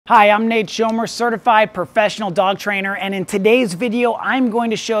Hi, I'm Nate Schoemer, certified professional dog trainer, and in today's video, I'm going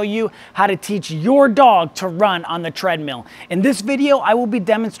to show you how to teach your dog to run on the treadmill. In this video, I will be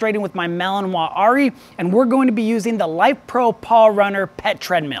demonstrating with my Malinois Ari, and we're going to be using the Lifepro PawRunner pet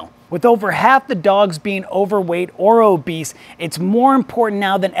treadmill. With over half the dogs being overweight or obese, it's more important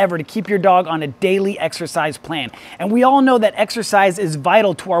now than ever to keep your dog on a daily exercise plan. And we all know that exercise is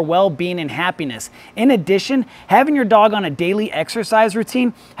vital to our well-being and happiness. In addition, having your dog on a daily exercise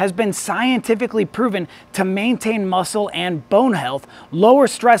routine has been scientifically proven to maintain muscle and bone health, lower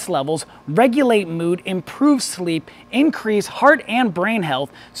stress levels, regulate mood, improve sleep, increase heart and brain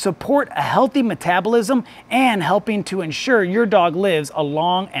health, support a healthy metabolism, and helping to ensure your dog lives a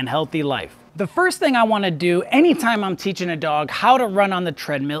long and healthy life. The first thing I want to do anytime I'm teaching a dog how to run on the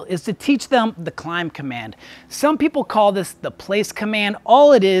treadmill is to teach them the climb command. Some people call this the place command.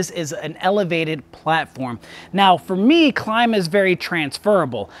 All it is an elevated platform. Now for me, climb is very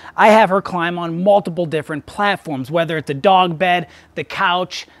transferable. I have her climb on multiple different platforms, whether it's a dog bed, the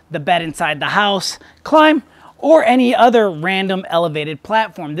couch, the bed inside the house, climb, or any other random elevated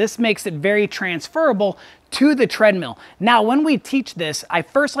platform. This makes it very transferable to the treadmill. Now, when we teach this, I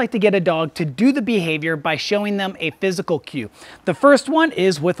first like to get a dog to do the behavior by showing them a physical cue. The first one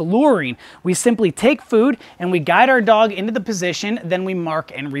is with luring. We simply take food and we guide our dog into the position, then we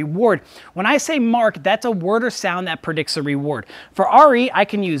mark and reward. When I say mark, that's a word or sound that predicts a reward. For Ari, I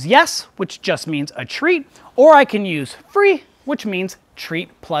can use yes, which just means a treat, or I can use free, which means treat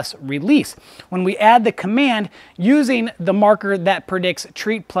plus release. When we add the command, using the marker that predicts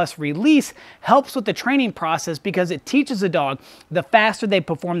treat plus release helps with the training process because it teaches the dog the faster they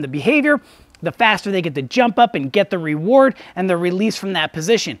perform the behavior, the faster they get to jump up and get the reward and the release from that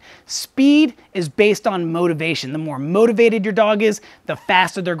position. Speed is based on motivation. The more motivated your dog is, the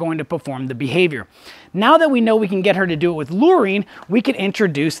faster they're going to perform the behavior. Now that we know we can get her to do it with luring, we can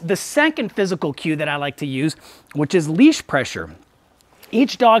introduce the second physical cue that I like to use, which is leash pressure.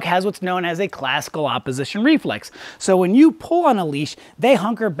 Each dog has what's known as a classical opposition reflex. So when you pull on a leash, they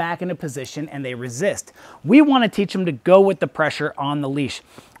hunker back into position and they resist. We want to teach them to go with the pressure on the leash.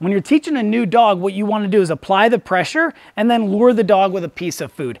 When you're teaching a new dog, what you want to do is apply the pressure and then lure the dog with a piece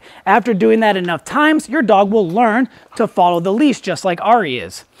of food. After doing that enough times, your dog will learn to follow the leash just like Ari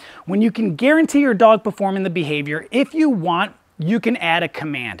is. When you can guarantee your dog performing the behavior, if you want, you can add a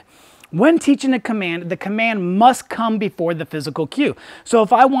command. When teaching a command, the command must come before the physical cue. So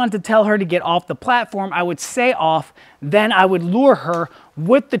if I wanted to tell her to get off the platform, I would say off, then I would lure her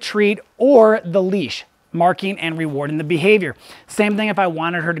with the treat or the leash, marking and rewarding the behavior. Same thing if I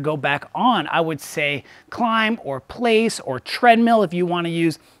wanted her to go back on, I would say climb or place or treadmill if you want to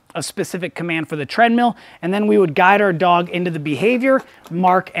use a specific command for the treadmill, and then we would guide our dog into the behavior,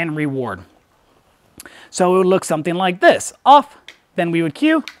 mark and reward. So it would look something like this: off, then we would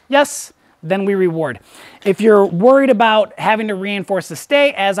cue, yes, then we reward. If you're worried about having to reinforce the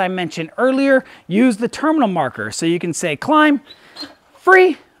stay, as I mentioned earlier, use the terminal marker. So you can say climb,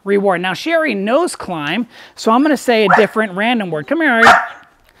 free, reward. Now she already knows climb, so I'm gonna say a different random word. Come here, Ari.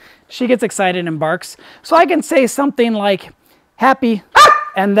 She gets excited and barks. So I can say something like happy,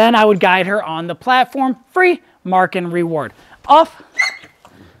 and then I would guide her on the platform, free, mark and reward. Off.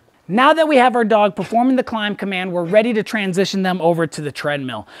 Now that we have our dog performing the climb command, we're ready to transition them over to the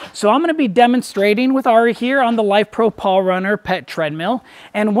treadmill. So I'm going to be demonstrating with Ari here on the Lifepro PawRunner pet treadmill.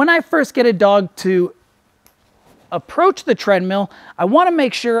 And when I first get a dog to approach the treadmill, I want to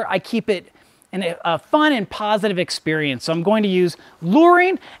make sure I keep it in a fun and positive experience. So I'm going to use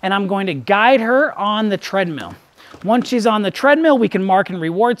luring and I'm going to guide her on the treadmill. Once she's on the treadmill, we can mark and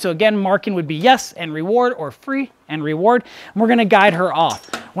reward. So again, marking would be yes and reward, or free and reward. And we're going to guide her off.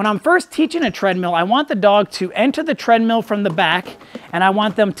 When I'm first teaching a treadmill, I want the dog to enter the treadmill from the back, and I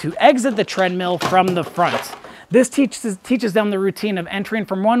want them to exit the treadmill from the front. This teaches them the routine of entering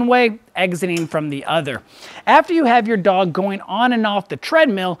from one way, exiting from the other. After you have your dog going on and off the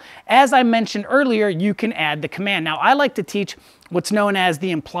treadmill, as I mentioned earlier, you can add the command. Now, I like to teach what's known as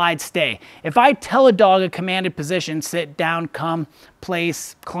the implied stay. If I tell a dog a commanded position, sit, down, come,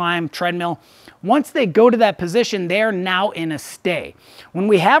 place, climb, treadmill, once they go to that position, they're now in a stay. When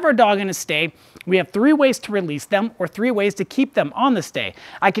we have our dog in a stay, we have 3 ways to release them or 3 ways to keep them on the stay.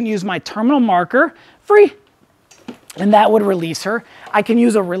 I can use my terminal marker, free, and that would release her. I can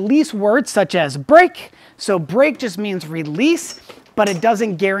use a release word such as break. So break just means release, but it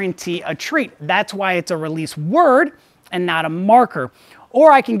doesn't guarantee a treat. That's why it's a release word and not a marker.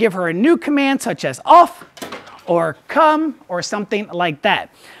 Or I can give her a new command such as off or come or something like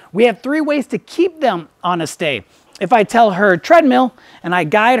that. We have 3 ways to keep them on a stay. If I tell her treadmill and I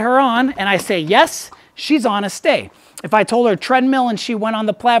guide her on and I say yes, she's on a stay. If I told her treadmill and she went on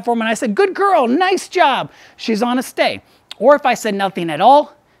the platform and I said, good girl, nice job, she's on a stay. Or if I said nothing at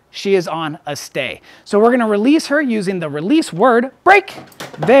all, she is on a stay. So we're gonna release her using the release word, break.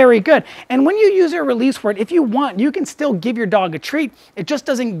 Very good. And when you use your release word, if you want, you can still give your dog a treat. It just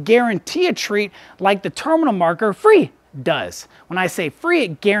doesn't guarantee a treat like the terminal marker free does. When I say free,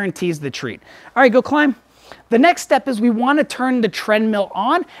 it guarantees the treat. All right, go climb. The next step is we want to turn the treadmill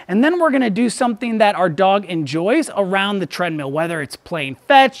on, and then we're going to do something that our dog enjoys around the treadmill, whether it's playing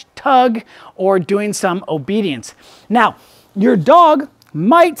fetch, tug, or doing some obedience. Now, your dog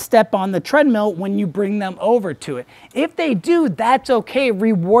might step on the treadmill when you bring them over to it. If they do, that's okay.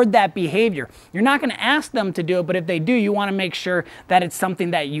 Reward that behavior. You're not going to ask them to do it, but if they do, you want to make sure that it's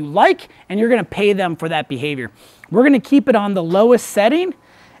something that you like, and you're going to pay them for that behavior. We're going to keep it on the lowest setting,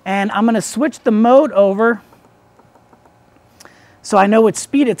 and I'm going to switch the mode over so I know what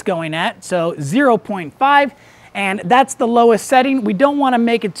speed it's going at. So 0.5, and that's the lowest setting. We don't want to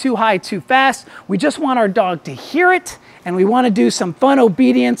make it too high too fast. We just want our dog to hear it, and we want to do some fun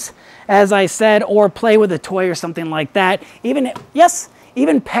obedience, as I said, or play with a toy or something like that.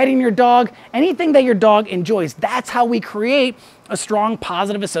 Even petting your dog, anything that your dog enjoys. That's how we create a strong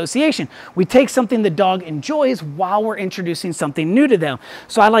positive association. We take something the dog enjoys while we're introducing something new to them.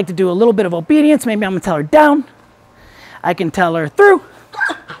 So I like to do a little bit of obedience. Maybe I'm gonna tell her down. I can tell her through.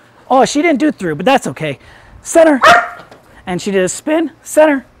 Oh, she didn't do through, but that's okay. Center. And she did a spin.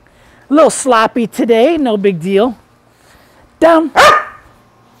 Center. A little sloppy today, no big deal. Down.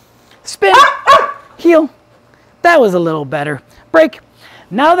 Spin. Heel. That was a little better. Break.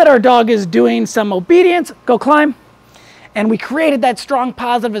 Now that our dog is doing some obedience, go climb. And we created that strong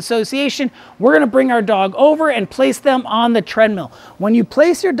positive association, we're gonna bring our dog over and place them on the treadmill. When you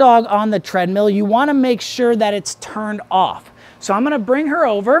place your dog on the treadmill, you wanna make sure that it's turned off. So I'm gonna bring her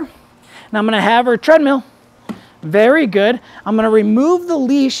over, and I'm gonna have her treadmill. Very good. I'm gonna remove the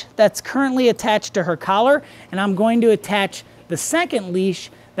leash that's currently attached to her collar, and I'm going to attach the second leash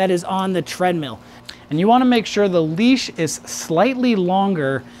that is on the treadmill. And you wanna make sure the leash is slightly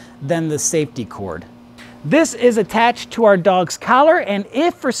longer than the safety cord. This is attached to our dog's collar, and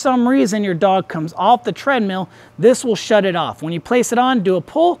if for some reason your dog comes off the treadmill, this will shut it off. When you place it on, do a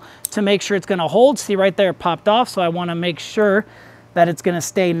pull to make sure it's gonna hold. See right there, it popped off, so I wanna make sure that it's gonna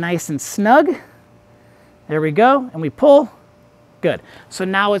stay nice and snug. There we go, and we pull. Good. So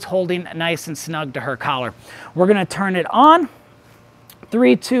now it's holding nice and snug to her collar. We're gonna turn it on.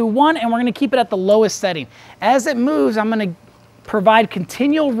 3, 2, 1, and we're gonna keep it at the lowest setting. As it moves, I'm gonna provide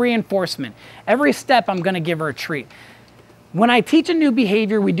continual reinforcement. Every step, I'm gonna give her a treat. When I teach a new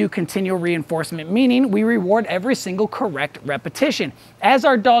behavior, we do continual reinforcement, meaning we reward every single correct repetition. As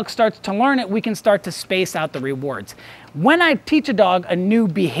our dog starts to learn it, we can start to space out the rewards. When I teach a dog a new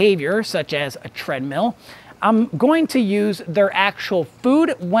behavior, such as a treadmill, I'm going to use their actual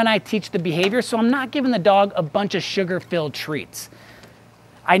food when I teach the behavior, so I'm not giving the dog a bunch of sugar-filled treats.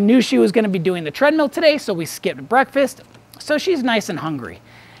 I knew she was gonna be doing the treadmill today, so we skipped breakfast. So she's nice and hungry.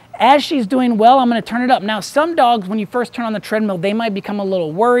 As she's doing well, I'm gonna turn it up. Now, some dogs, when you first turn on the treadmill, they might become a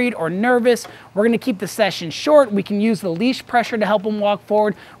little worried or nervous. We're gonna keep the session short. We can use the leash pressure to help them walk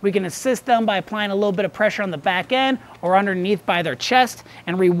forward. We can assist them by applying a little bit of pressure on the back end or underneath by their chest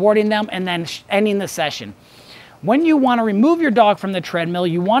and rewarding them and then ending the session. When you wanna remove your dog from the treadmill,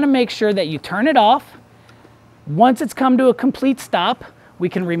 you wanna make sure that you turn it off. Once it's come to a complete stop, we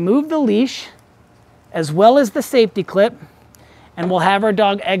can remove the leash as well as the safety clip, and we'll have our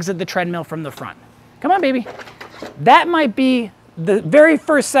dog exit the treadmill from the front. Come on, baby. That might be the very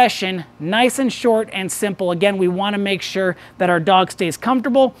first session, nice and short and simple. Again, we want to make sure that our dog stays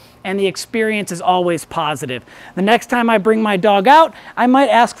comfortable and the experience is always positive. The next time I bring my dog out, I might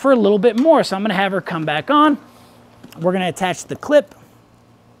ask for a little bit more. So I'm going to have her come back on. We're going to attach the clip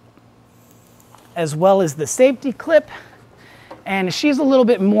as well as the safety clip. And she's a little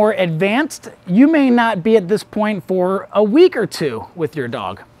bit more advanced. You may not be at this point for a week or two with your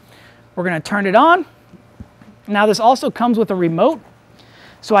dog. We're going to turn it on. Now this also comes with a remote,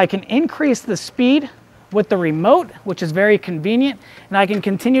 so I can increase the speed with the remote, which is very convenient, and I can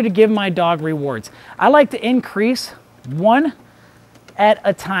continue to give my dog rewards. I like to increase one at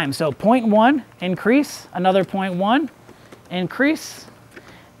a time. So 0.1, increase, another 0.1, increase,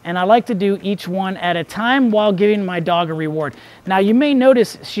 and I like to do each one at a time while giving my dog a reward. Now you may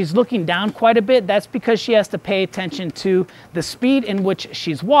notice she's looking down quite a bit. That's because she has to pay attention to the speed in which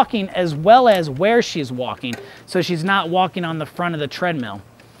she's walking as well as where she's walking. So she's not walking on the front of the treadmill.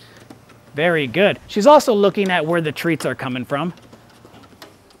 Very good. She's also looking at where the treats are coming from.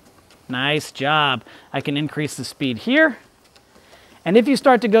 Nice job. I can increase the speed here. And if you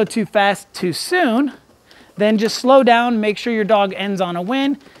start to go too fast too soon, then just slow down, make sure your dog ends on a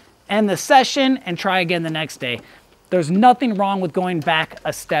win, end the session, and try again the next day. There's nothing wrong with going back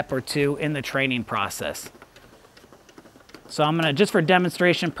a step or two in the training process. So I'm gonna, just for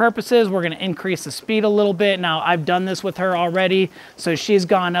demonstration purposes, we're gonna increase the speed a little bit. Now I've done this with her already, so she's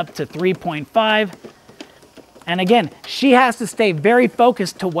gone up to 3.5. And again, she has to stay very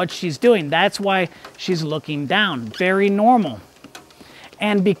focused to what she's doing. That's why she's looking down, very normal.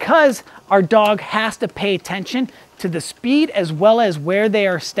 And because our dog has to pay attention to the speed as well as where they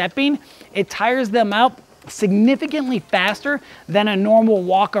are stepping, it tires them out significantly faster than a normal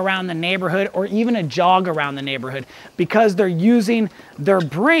walk around the neighborhood or even a jog around the neighborhood, because they're using their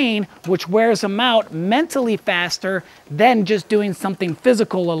brain, which wears them out mentally faster than just doing something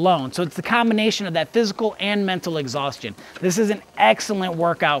physical alone. So it's the combination of that physical and mental exhaustion. This is an excellent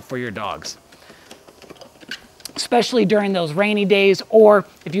workout for your dogs, especially during those rainy days, or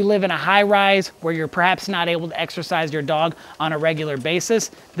if you live in a high rise where you're perhaps not able to exercise your dog on a regular basis.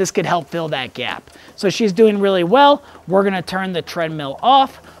 This could help fill that gap. So she's doing really well. We're gonna turn the treadmill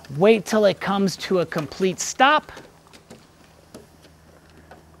off, wait till it comes to a complete stop.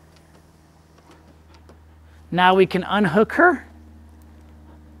 Now we can unhook her.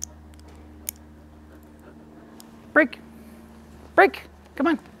 Break, break, come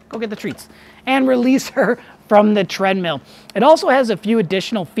on, go get the treats. And release her from the treadmill. It also has a few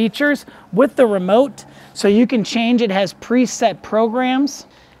additional features with the remote, so you can change. It has preset programs.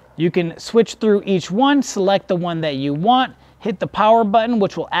 You can switch through each one, select the one that you want, hit the power button,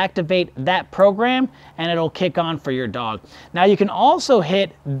 which will activate that program, and it'll kick on for your dog. Now you can also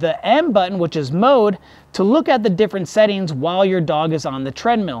hit the M button, which is mode, to look at the different settings while your dog is on the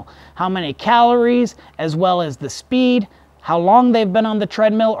treadmill. How many calories, as well as the speed, how long they've been on the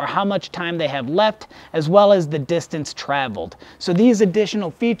treadmill, or how much time they have left, as well as the distance traveled. So these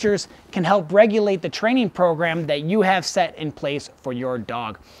additional features can help regulate the training program that you have set in place for your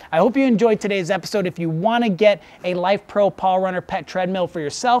dog. I hope you enjoyed today's episode. If you want to get a Lifepro PawRunner pet treadmill for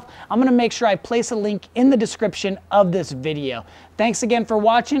yourself, I'm going to make sure I place a link in the description of this video. Thanks again for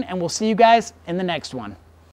watching, and we'll see you guys in the next one.